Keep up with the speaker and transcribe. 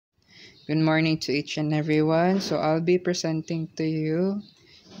Good morning to each and everyone. So I'll be presenting to you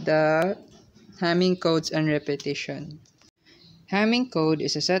the Hamming codes and repetition. Hamming code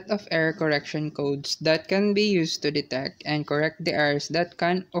is a set of error correction codes that can be used to detect and correct the errors that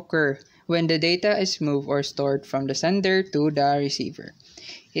can occur when the data is moved or stored from the sender to the receiver.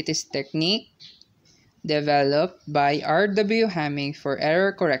 It is a technique developed by R.W. Hamming for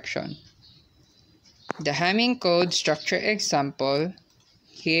error correction. The Hamming code structure example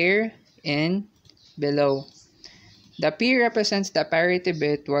here in below. The P represents the parity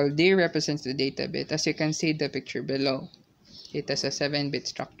bit while D represents the data bit, as you can see the picture below. It has a 7-bit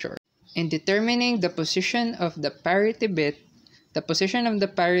structure. In determining the position of the parity bit, the position of the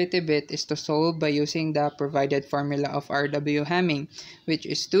parity bit is to solve by using the provided formula of R.W. Hamming, which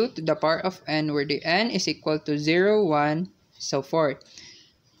is 2 to the power of n, where the n is equal to 0, 1, so forth.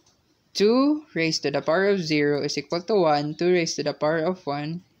 2 raised to the power of 0 is equal to 1, 2 raised to the power of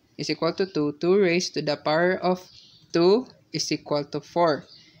 1 is equal to 2, 2 raised to the power of 2 is equal to 4.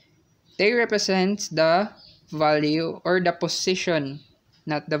 They represent the value or the position,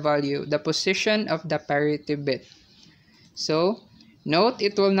 not the value, the position of the parity bit. So, note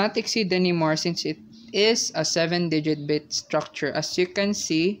it will not exceed anymore since it is a 7-digit bit structure, as you can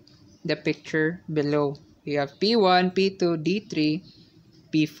see the picture below. We have P1, P2, D3,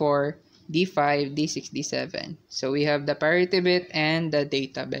 P4, D5, D6, D7. So we have the parity bit and the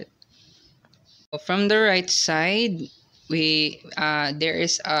data bit. From the right side, there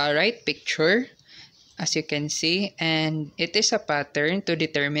is a right picture, as you can see, and it is a pattern to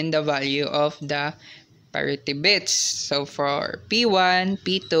determine the value of the parity bits. So for P1,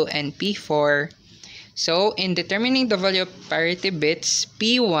 P2, and P4, so in determining the value of parity bits,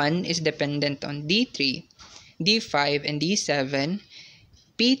 P1 is dependent on D3, D5, and D7.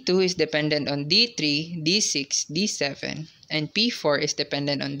 P2 is dependent on D3, D6, D7, and P4 is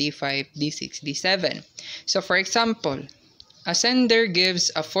dependent on D5, D6, D7. So for example, a sender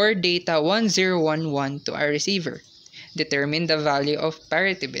gives a 4 data 1011 to a receiver. Determine the value of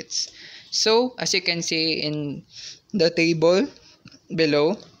parity bits. So as you can see in the table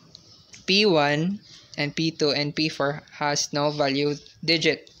below, P1 and P2 and P4 has no value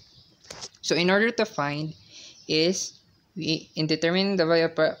digit. So in order to find is in determining the value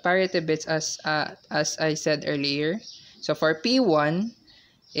of parity bits, as I said earlier. So for P1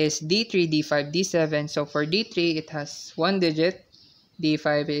 is D3, D5, D7. So for D3 it has 1 digit,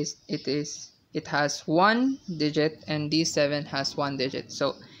 D5 it has 1 digit, and D7 has 1 digit.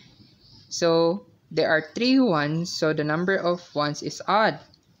 So there are 3 ones, so the number of ones is odd.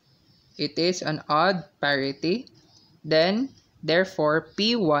 It is an odd parity. Then therefore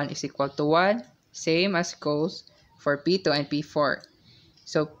P1 is equal to 1, same as goes for P2 and P4.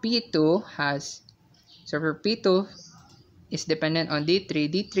 So for P2 is dependent on D3.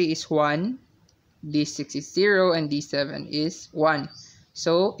 D3 is 1, D6 is 0, and D7 is 1.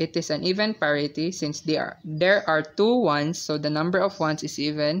 So it is an even parity since there are 2 ones, so the number of ones is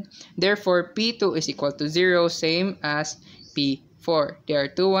even. Therefore P2 is equal to 0, same as P4. There are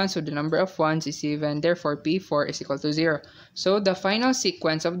 2 ones, so the number of ones is even. Therefore P4 is equal to 0. So the final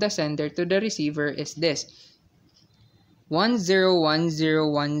sequence of the sender to the receiver is this: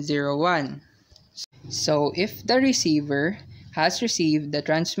 1010101. So if the receiver has received the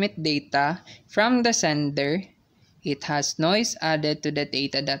transmit data from the sender, it has noise added to the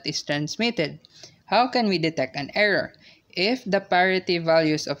data that is transmitted. How can we detect an error? If the parity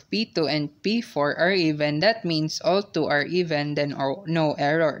values of P2 and P4 are even, that means all 2 are even, then no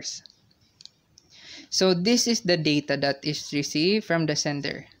errors. So this is the data that is received from the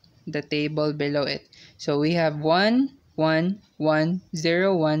sender, the table below it. So we have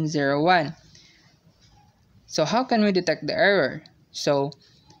 1110101. So how can we detect the error? So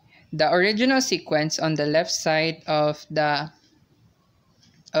the original sequence on the left side of the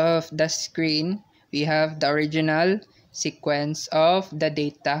screen, we have the original sequence of the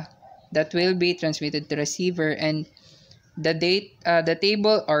data that will be transmitted to receiver, and the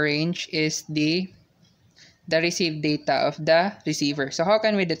table orange is the received data of the receiver. So how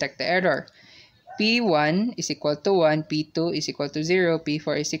can we detect the error? P1 is equal to 1, P2 is equal to 0,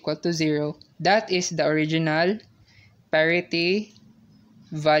 P4 is equal to 0. That is the original parity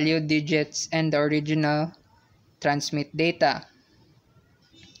value digits and the original transmit data.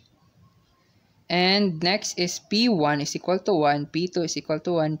 And next is P1 is equal to 1, P2 is equal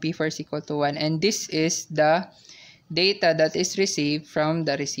to 1, P4 is equal to 1. And this is the data that is received from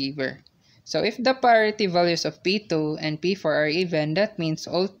the receiver. So if the parity values of P2 and P4 are even, that means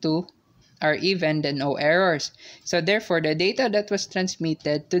all 2 are even, then no errors. So therefore, the data that was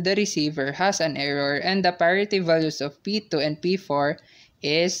transmitted to the receiver has an error, and the parity values of P2 and P4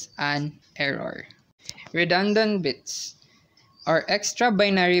 is an error. Redundant bits are extra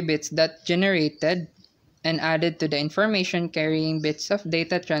binary bits that generated and added to the information carrying bits of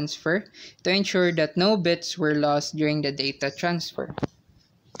data transfer to ensure that no bits were lost during the data transfer.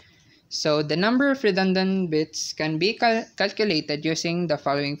 So the number of redundant bits can be calculated using the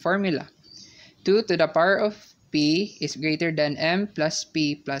following formula. 2 to the power of p is greater than m plus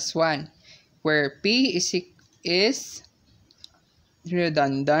p plus 1, where p is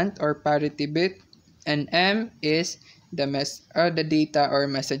redundant or parity bit and m is the data or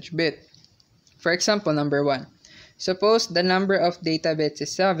message bit. For example, number 1. Suppose the number of data bits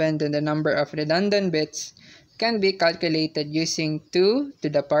is 7, then the number of redundant bits can be calculated using 2 to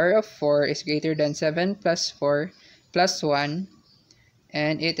the power of 4 is greater than 7 plus 4 plus 1,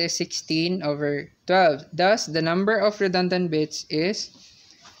 and it is 16 over 12. Thus, the number of redundant bits is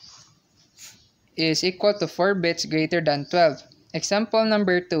equal to 4 bits greater than 12. Example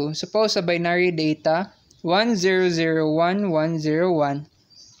number 2. Suppose a binary data 10011101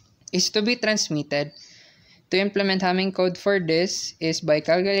 is to be transmitted. To implement Hamming code for this is by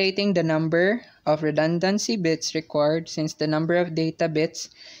calculating the number of redundancy bits required. Since the number of data bits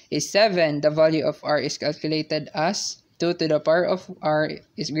is 7, the value of r is calculated as 2 to the power of r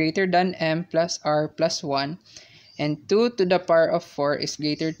is greater than m plus r plus 1, and 2 to the power of 4 is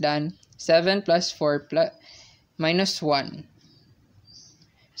greater than 7 plus 4 minus 1.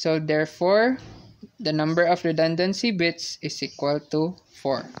 So therefore, the number of redundancy bits is equal to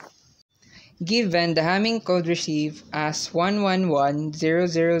 4. Given the Hamming code received as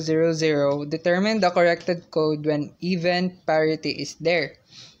 1110000, determine the corrected code when even parity is there.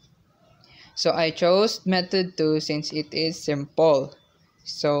 So I chose method 2 since it is simple.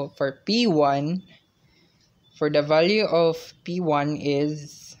 So for P1, for the value of P1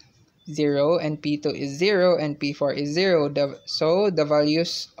 is 0 and P2 is 0 and P4 is 0. So the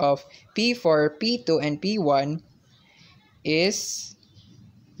values of P4, P2, and P1 is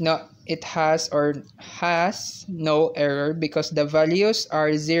has no error because the values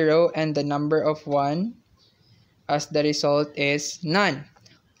are 0 and the number of 1 as the result is none.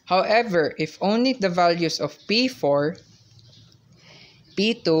 However, if only the values of P4,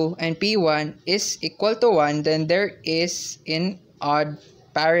 P2, and P1 is equal to 1, then there is an odd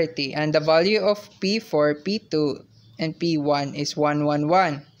parity and the value of P4, P2, and P1 is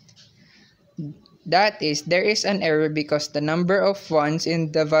 111. That is, there is an error because the number of 1s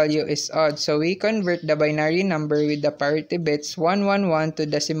in the value is odd. So we convert the binary number with the parity bits 111 to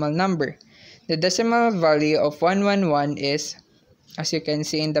decimal number. The decimal value of 111 is, as you can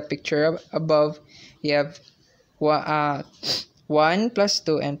see in the picture above, you have 1 plus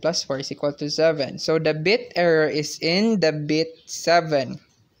 2 and plus 4 is equal to 7. So the bit error is in the bit 7.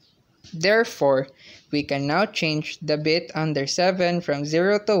 Therefore, we can now change the bit under 7 from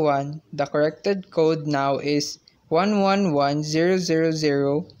 0 to 1. The corrected code now is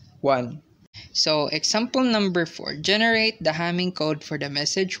 1110001. So, example number 4. Generate the Hamming code for the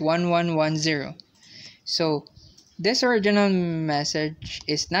message 1110. So, this original message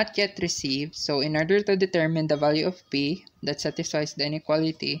is not yet received. So, in order to determine the value of p that satisfies the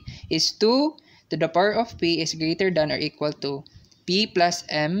inequality is 2 to the power of p is greater than or equal to p plus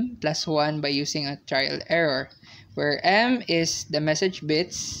m plus 1 by using a trial error, where m is the message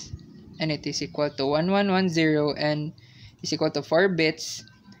bits and it is equal to 1110 and is equal to 4 bits,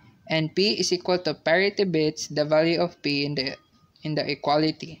 and p is equal to parity bits, the value of p in the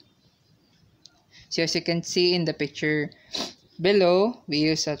equality. So as you can see in the picture below, we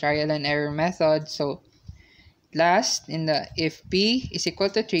use a trial and error method. So last, if p is equal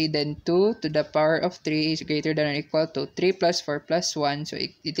to 3, then 2 to the power of 3 is greater than or equal to 3 plus 4 plus 1, so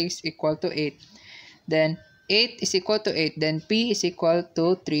it is equal to 8. Then 8 is equal to 8, then p is equal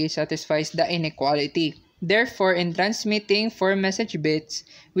to 3 satisfies the inequality. Therefore, in transmitting 4 message bits,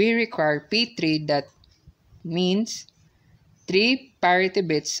 we require P3, that means 3 parity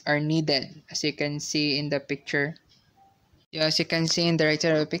bits are needed, as you can see in the picture. As you can see in the right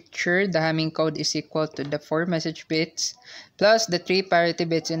side of the picture, the Hamming code is equal to the 4 message bits plus the 3 parity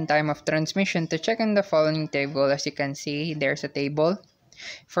bits in time of transmission. To check in the following table, as you can see, there's a table.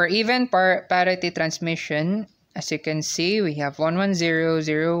 For even parity transmission, as you can see, we have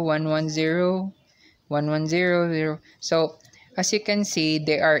 1100, 110, 1100. So, as you can see,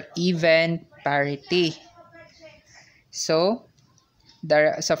 they are even parity. So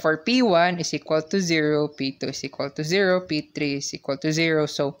for P1 is equal to 0, P2 is equal to 0, P3 is equal to 0.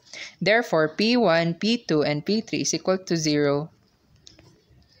 So, therefore, P1, P2, and P3 is equal to 0.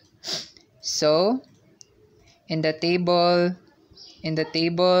 So, in the table, in the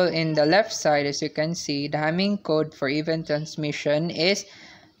table in the left side, as you can see, the Hamming code for even transmission is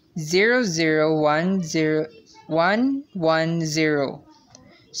 0010110.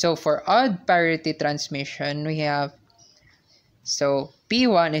 So for odd parity transmission, we have, so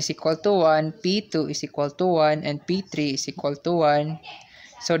P1 is equal to 1, P2 is equal to 1, and P3 is equal to 1.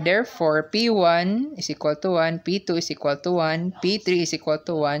 So therefore, P1 is equal to 1, P2 is equal to 1, P3 is equal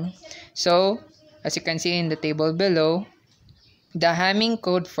to 1. So, as you can see in the table below, the Hamming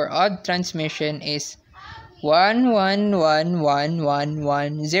code for odd transmission is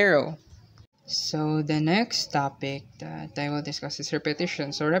 1111110. So the next topic that I will discuss is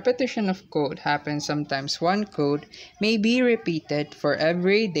repetition. So repetition of code happens sometimes. One code may be repeated for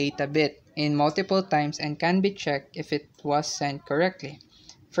every data bit in multiple times and can be checked if it was sent correctly.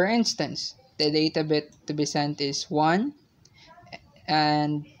 For instance, the data bit to be sent is 1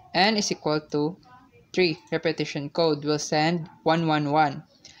 and n is equal to 3. Repetition code will send 111.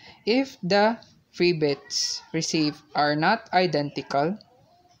 If the free bits received are not identical,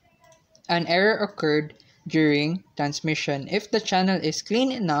 an error occurred during transmission. If the channel is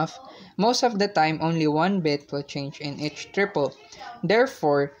clean enough, most of the time only one bit will change in each triple.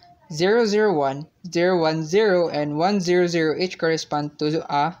 Therefore, 001, 010, and 100 each correspond to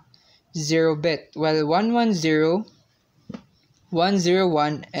a 0 bit, while 110,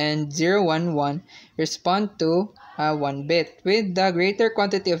 101, and 011 respond to a 1 bit, with the greater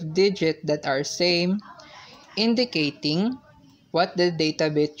quantity of digits that are same, indicating what the data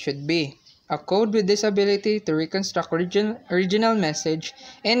bit should be. A code with this ability to reconstruct original message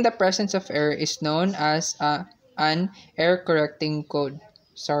in the presence of error is known as an error-correcting code.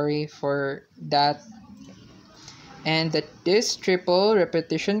 Sorry for that. And this triple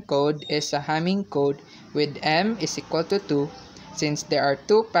repetition code is a Hamming code with m is equal to 2, since there are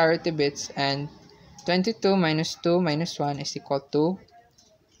 2 parity bits, and 22 minus 2 minus 1 is equal to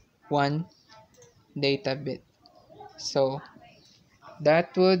 1 data bit. So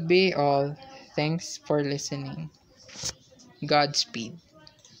that would be all. Thanks for listening. Godspeed.